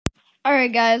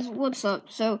Alright guys, what's up?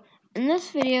 So, in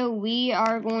this video, we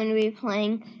are going to be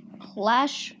playing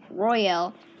Clash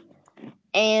Royale.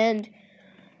 And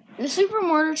the Super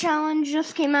Mortar Challenge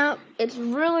just came out. It's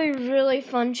really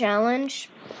fun challenge.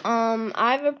 I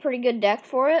have a pretty good deck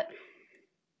for it.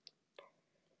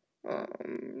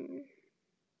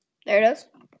 There it is.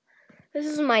 This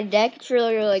is my deck. It's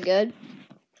really good.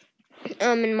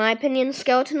 In my opinion,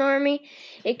 Skeleton Army,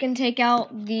 it can take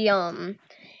out the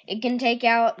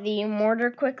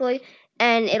Mortar quickly,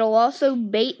 and it'll also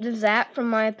bait the zap from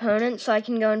my opponent, so I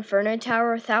can go Inferno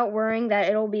Tower without worrying that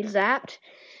it'll be zapped.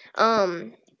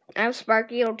 I have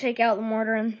Sparky. It'll take out the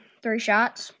Mortar in 3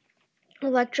 shots.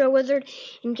 Electro Wizard,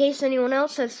 in case anyone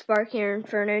else has Sparky or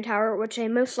Inferno Tower, which they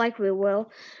most likely will.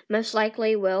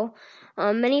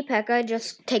 Mini P.E.K.K.A.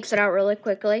 just takes it out really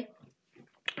quickly.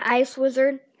 Ice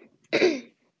Wizard,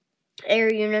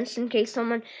 air units in case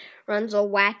someone runs a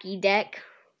wacky deck.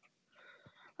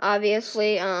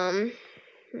 Obviously,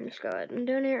 let's go ahead and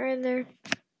donate right there.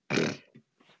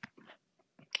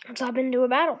 Let's hop into a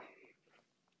battle.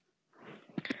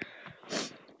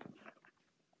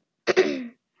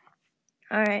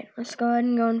 Alright, let's go ahead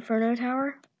and go Inferno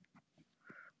Tower.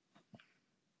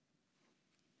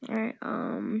 Alright,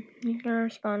 he's gonna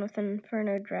respond with an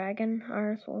Inferno Dragon.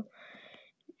 Ours will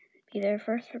be there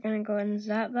first. We're gonna go ahead and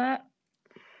zap that.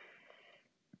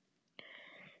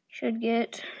 Should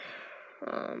get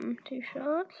 2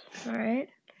 shots. Alright.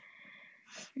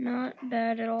 Not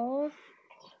bad at all.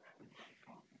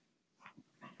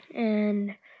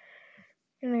 And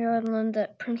I'm gonna go ahead and let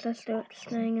that princess do its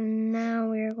thing, and now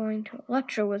we are going to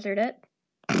Electro Wizard it.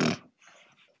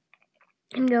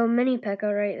 And go Mini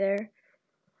P.E.K.K.A. right there.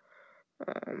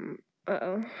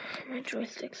 Uh-oh. My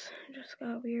joysticks just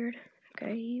got weird.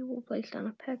 Okay, he will place down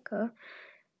a P.E.K.K.A.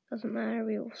 Doesn't matter,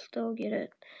 we will still get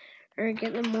it. Or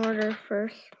get the Mortar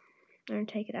first. Or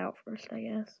take it out first, I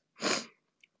guess.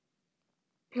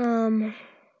 The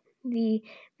Mini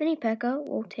P.E.K.K.A.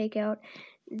 will take out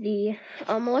the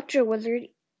Electro Wizard,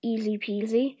 easy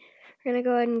peasy. We're gonna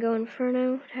go ahead and go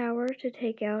Inferno Tower to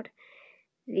take out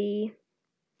the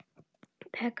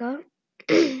P.E.K.K.A.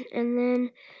 And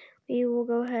then we will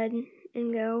go ahead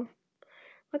and go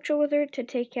Electro Wizard to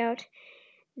take out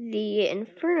the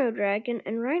Inferno Dragon.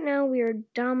 And right now we are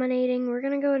dominating. We're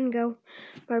gonna go ahead and go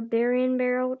Barbarian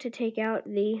Barrel to take out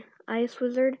the Ice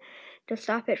Wizard to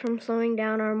stop it from slowing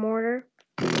down our Mortar,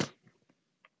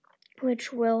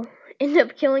 which will end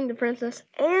up killing the princess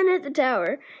and hit the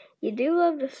tower. You do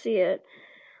love to see it.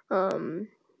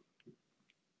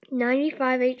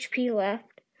 95 HP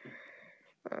left.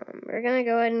 We're gonna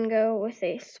go ahead and go with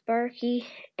a Sparky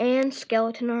and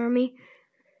Skeleton Army.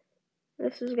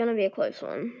 This is gonna be a close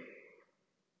one.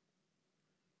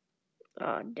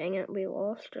 Oh, dang it, we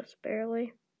lost just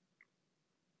barely.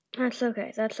 That's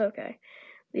okay.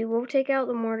 We will take out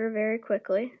the Mortar very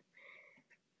quickly.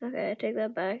 Okay, I take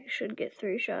that back. Should get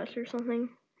 3 shots or something.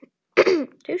 2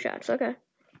 shots, okay.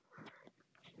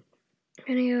 I'm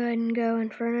gonna go ahead and go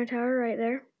Inferno Tower right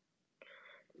there.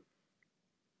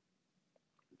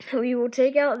 We will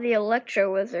take out the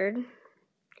Electro Wizard.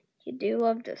 You do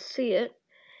love to see it.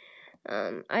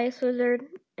 Ice Wizard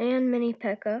and Mini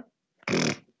P.E.K.K.A.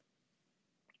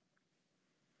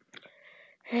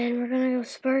 And we're gonna go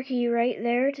Sparky right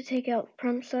there to take out the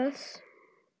princess.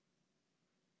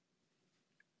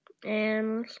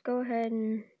 And let's go ahead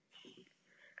and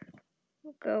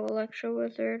go Electro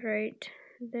Wizard right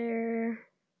there.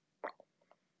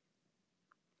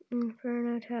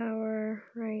 Inferno Tower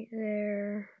right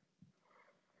there.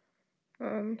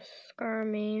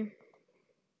 Skarmy.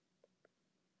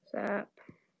 Zap.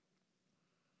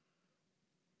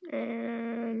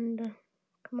 And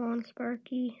come on,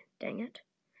 Sparky. Dang it.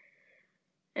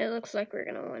 It looks like we're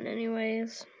gonna win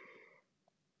anyways.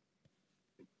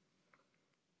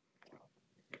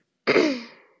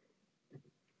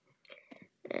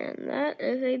 And that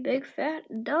is a big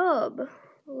fat dub.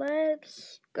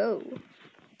 Let's go.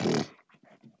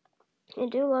 I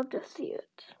do love to see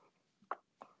it.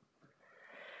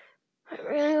 Alright,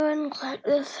 we're gonna go ahead and collect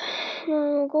this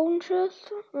golden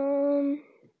chest.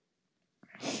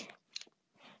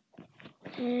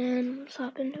 And let's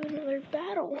hop into another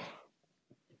battle.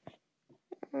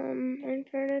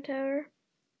 Inferno Tower.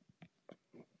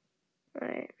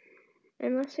 Alright.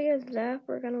 Unless he has Zap,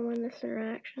 we're gonna win this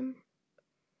interaction.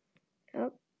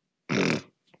 Yep.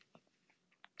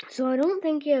 So I don't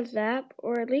think he has Zap,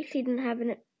 or at least he didn't have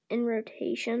it in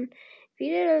rotation. If he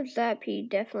did have Zap, he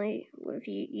definitely would have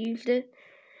used it.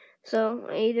 So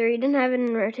either he didn't have it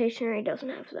in rotation or he doesn't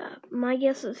have Zap. My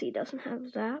guess is he doesn't have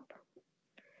Zap,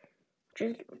 which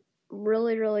is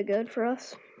really good for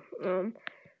us.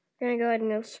 We're gonna go ahead and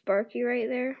go Sparky right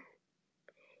there.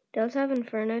 Does have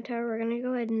Inferno Tower. We're gonna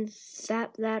go ahead and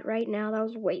zap that right now. That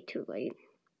was way too late.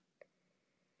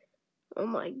 Oh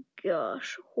my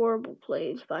gosh. Horrible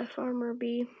plays by Farmer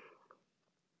B.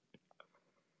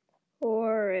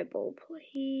 Horrible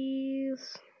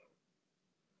plays.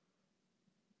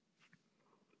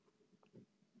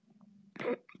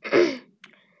 Alright,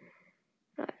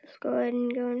 let's go ahead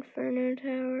and go Inferno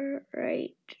Tower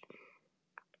right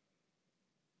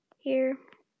here.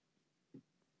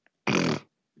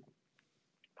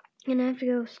 Gonna have to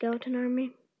go Skeleton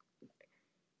Army.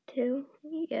 2.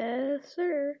 Yes,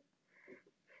 sir.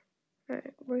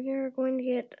 Alright, we're going to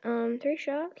get 3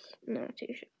 shots. No,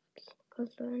 2 shots.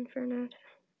 Because the Inferno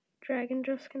Dragon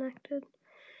just connected.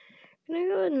 Gonna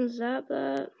go ahead and zap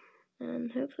that.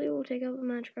 And hopefully we'll take out the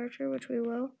Magic Archer, which we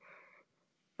will.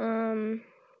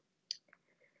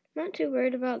 Not too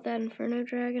worried about that Inferno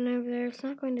Dragon over there. It's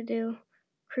not going to do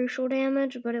crucial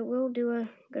damage, but it will do a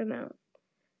good amount.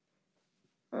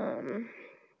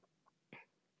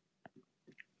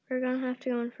 We're gonna have to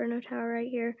go Inferno Tower right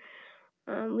here.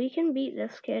 We can beat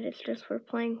this kid, it's just we're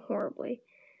playing horribly.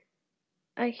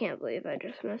 I can't believe I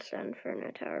just missed that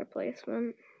Inferno Tower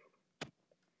placement.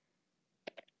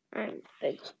 I'm the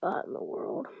biggest spot in the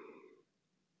world.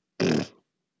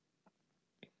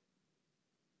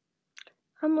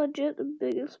 I'm legit the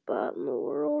biggest spot in the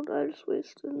world. I just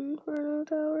wasted an Inferno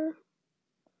Tower.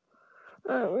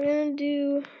 Alright, we're gonna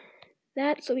do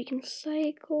that so we can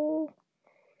cycle.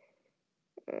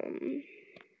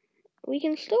 We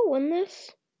can still win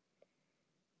this.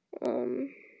 We're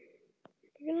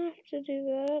gonna have to do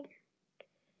that.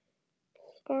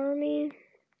 Skarmy.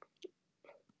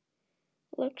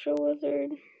 Electro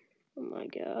Wizard. Oh my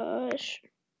gosh.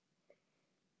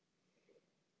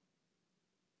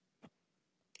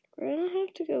 We're gonna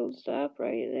have to go Zap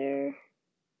right there.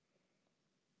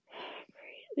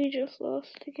 We just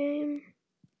lost the game.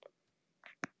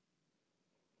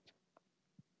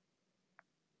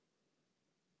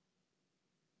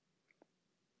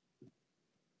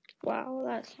 Wow,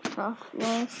 that's a tough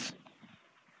loss.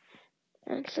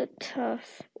 That's a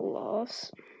tough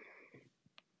loss.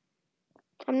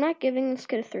 I'm not giving this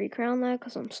kid a 3 crown though,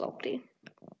 because I'm salty.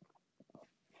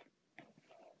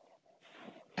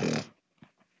 Alright,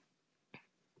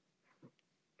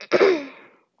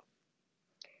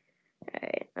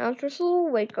 that was just a little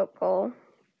wake up call.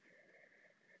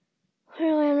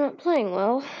 Clearly I'm not playing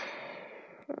well.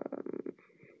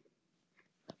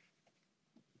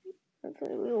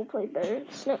 Hopefully we will play better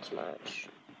this next match.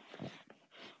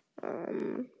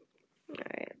 Alright,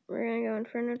 we're gonna go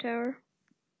Inferno Tower.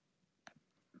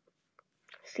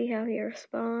 See how he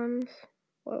responds.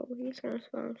 Whoa, he's gonna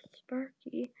respond to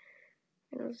Sparky.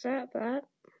 I'm gonna zap that.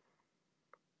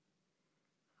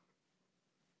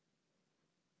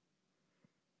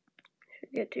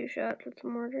 Should get 2 shots with the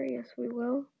Mortar. Yes, we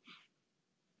will.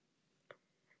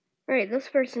 Alright, this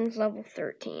person's level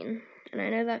 13. And I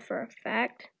know that for a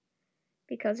fact.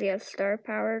 Because he has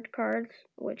star-powered cards,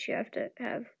 which you have to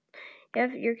have.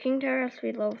 Your King Tower has to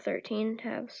be level 13 to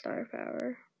have star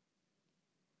power.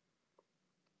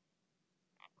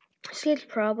 This kid's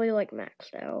probably like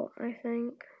maxed out, I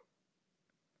think.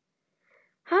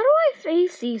 How do I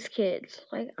face these kids?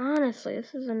 Like, honestly,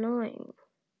 this is annoying.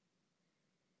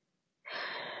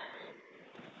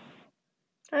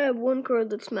 I have 1 card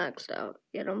that's maxed out,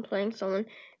 yet I'm playing someone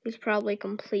who's probably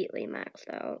completely maxed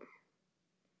out.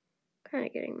 Kind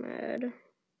of getting mad.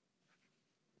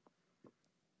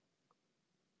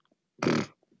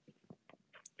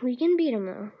 We can beat him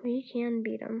though. We can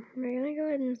beat him. We're gonna go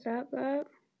ahead and zap that.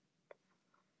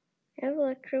 I have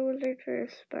Electro Wizard for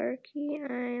Sparky. I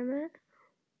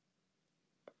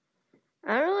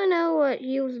don't really know what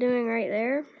he was doing right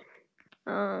there.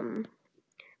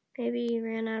 Maybe he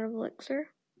ran out of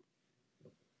elixir.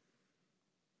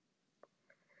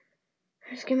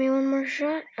 Just give me 1 more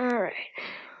shot. Alright.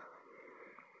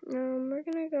 We're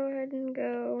gonna go ahead and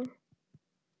go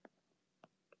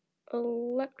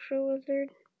Electro Wizard.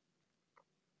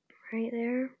 Right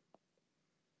there.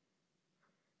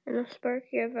 And a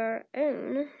Sparky of our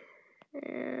own.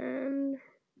 And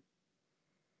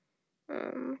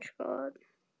what you call it?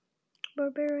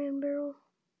 Barbarian Barrel.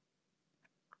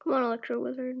 Come on, Electro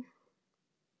Wizard.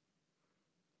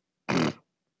 I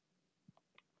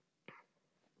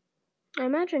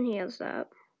imagine he has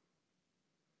that.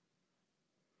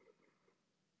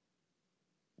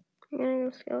 I'm gonna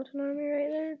go Skeleton Army right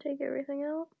there, take everything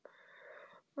out.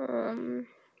 And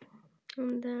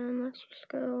then let's just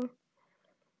go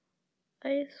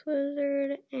Ice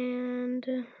Wizard and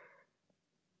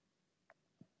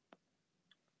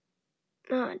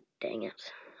dang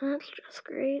it. That's just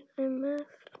great. I missed.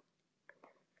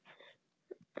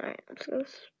 Alright, let's go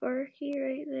Sparky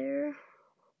right there.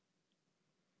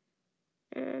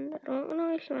 And I don't want to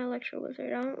waste my Electro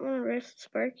Wizard. I don't want to risk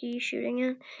Sparky shooting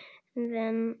it. And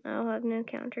then I'll have no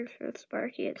counters for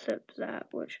Sparky except that,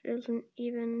 which isn't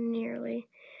even nearly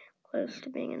close to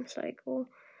being in cycle.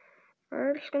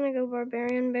 We're just gonna go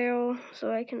Barbarian Barrel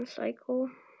so I can cycle.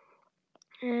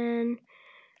 And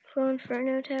go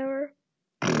Inferno Tower.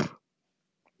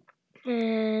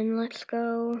 And let's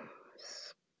go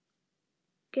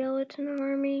Skeleton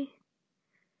Army.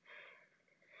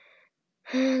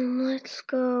 And let's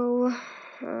go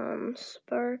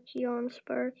Sparky on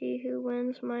Sparky. Who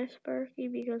wins? My Sparky,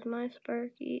 because my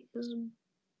Sparky is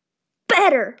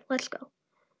better. Let's go.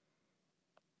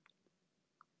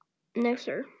 No,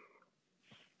 sir.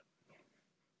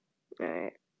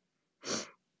 Alright.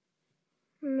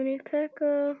 Mini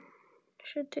P.E.K.K.A.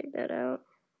 Should take that out.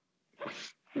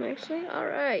 Nicely.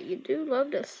 Alright, you do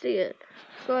love to see it.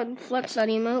 Let's go ahead and flex that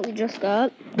emote we just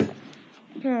got.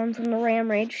 From the Ram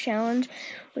Rage Challenge,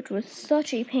 which was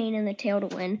such a pain in the tail to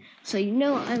win. So you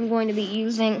know I'm going to be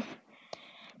using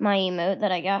my emote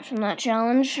that I got from that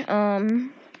challenge.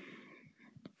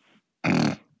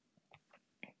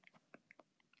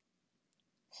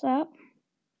 Stop.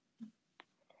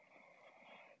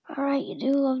 Alright, you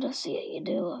do love to see it. You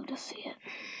do love to see it.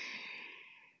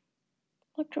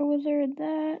 Electro Wizard,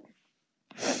 that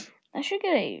should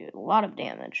get a lot of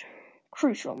damage.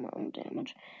 Crucial amount of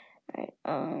damage. Alright,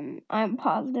 I'm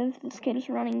positive this kid is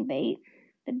running bait.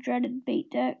 The dreaded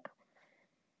bait deck.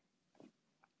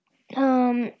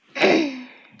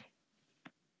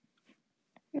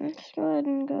 Let's go ahead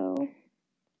and go.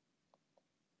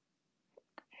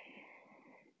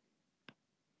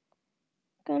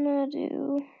 Gonna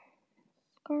do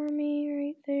Skarmy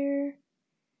right there.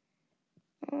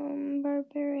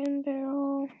 Barbarian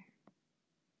Barrel.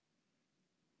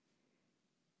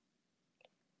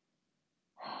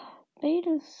 Bait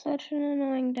is such an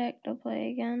annoying deck to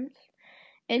play against.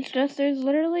 It's just there's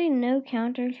literally no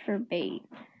counters for bait,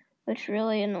 which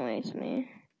really annoys me.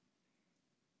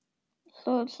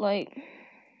 So it's like,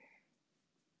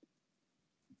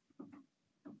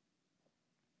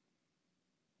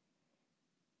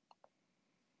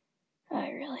 I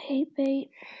really hate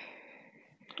bait.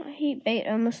 I hate bait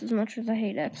almost as much as I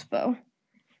hate Expo.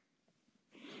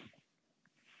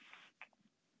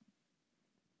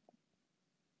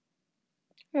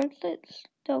 Once it's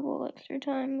double extra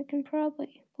time, we can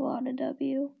probably pull out a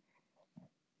W.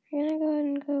 We're gonna go ahead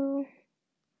and go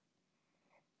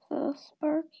the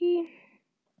Sparky.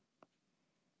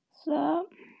 Stop.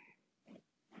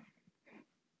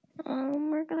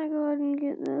 We're gonna go ahead and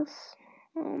get this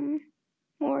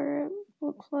Mortar, it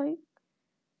looks like.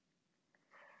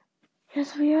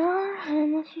 Yes, we are.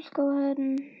 And let's just go ahead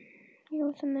and go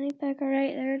with the mini P.E.K.K.A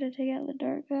right there to take out the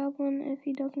Dark Goblin if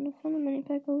he doesn't defend the mini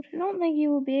P.E.K.K.A, which I don't think he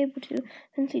will be able to,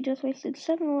 since he just wasted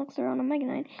 7 elixir on a Mega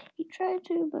Knight. He tried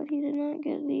to, but he did not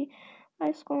get the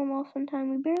Ice Golem off in time.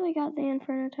 We barely got the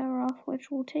Inferno Tower off,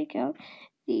 which will take out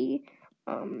the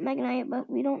Mega Knight, but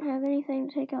we don't have anything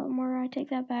to take out the Mortar. I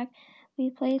take that back. We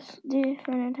place the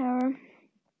Inferno Tower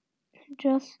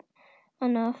just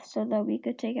enough so that we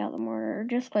could take out the Mortar, or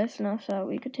just close enough so that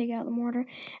we could take out the Mortar,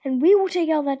 and we will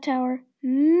take out that tower.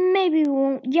 Maybe we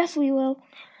won't. Yes, we will.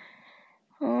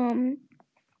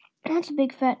 That's a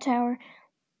big fat tower.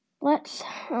 Let's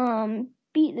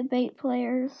beat the bait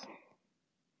players.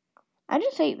 I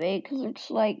just hate bait because it's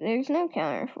like there's no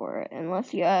counter for it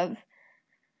unless you have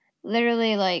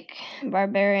literally like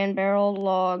Barbarian Barrel,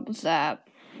 Log, Zap,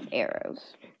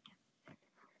 Arrows,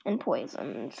 and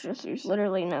Poison. It's just there's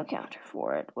literally no counter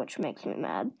for it, which makes me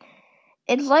mad.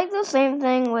 It's like the same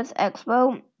thing with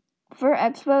Expo. For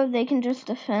Expo, they can just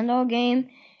defend all game,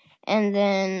 and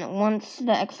then once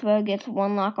the Expo gets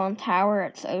one lock on tower,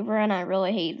 it's over, and I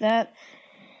really hate that.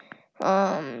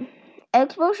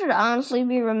 Expo should honestly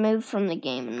be removed from the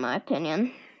game, in my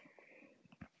opinion.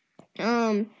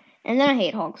 And then I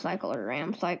hate Hog Cycle or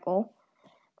Ram Cycle.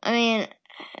 I mean,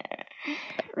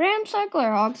 Ram Cycle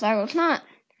or Hog Cycle, it's not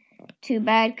too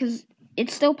bad, because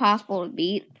it's still possible to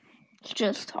beat. It's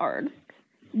just hard.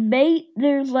 Bait,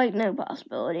 there's like no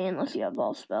possibility unless you have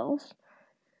all spells.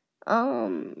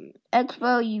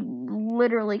 Expo, you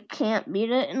literally can't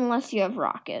beat it unless you have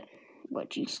Rocket,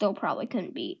 which you still probably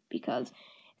couldn't beat, because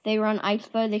if they run Ice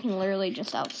Bow, they can literally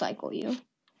just outcycle you.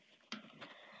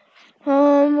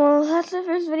 Well, that's the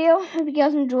first video. Hope you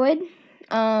guys enjoyed.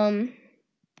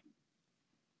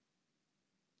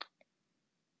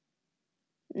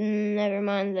 Never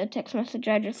mind the text message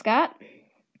I just got.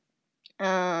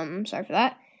 Sorry for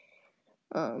that.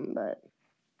 But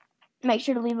Make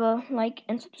sure to leave a like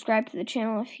and subscribe to the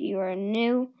channel if you are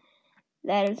new.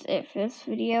 That is it for this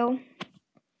video.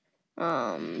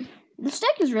 The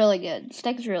stick is really good.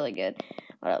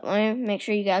 Let me make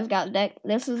sure you guys got the deck.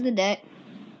 This is the deck.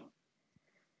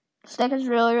 The stick is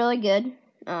really, really good.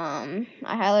 I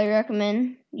highly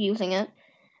recommend using it.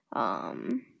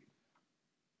 I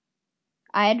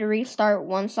had to restart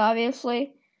once,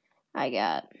 obviously.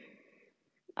 I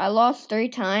lost 3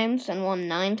 times and won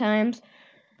 9 times,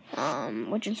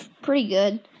 which is pretty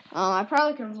good. I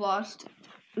probably could have lost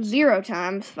 0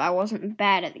 times if I wasn't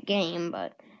bad at the game,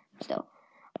 but still.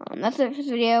 That's it for this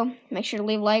video. Make sure to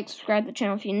leave a like, subscribe to the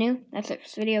channel if you're new. That's it for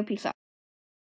this video. Peace out.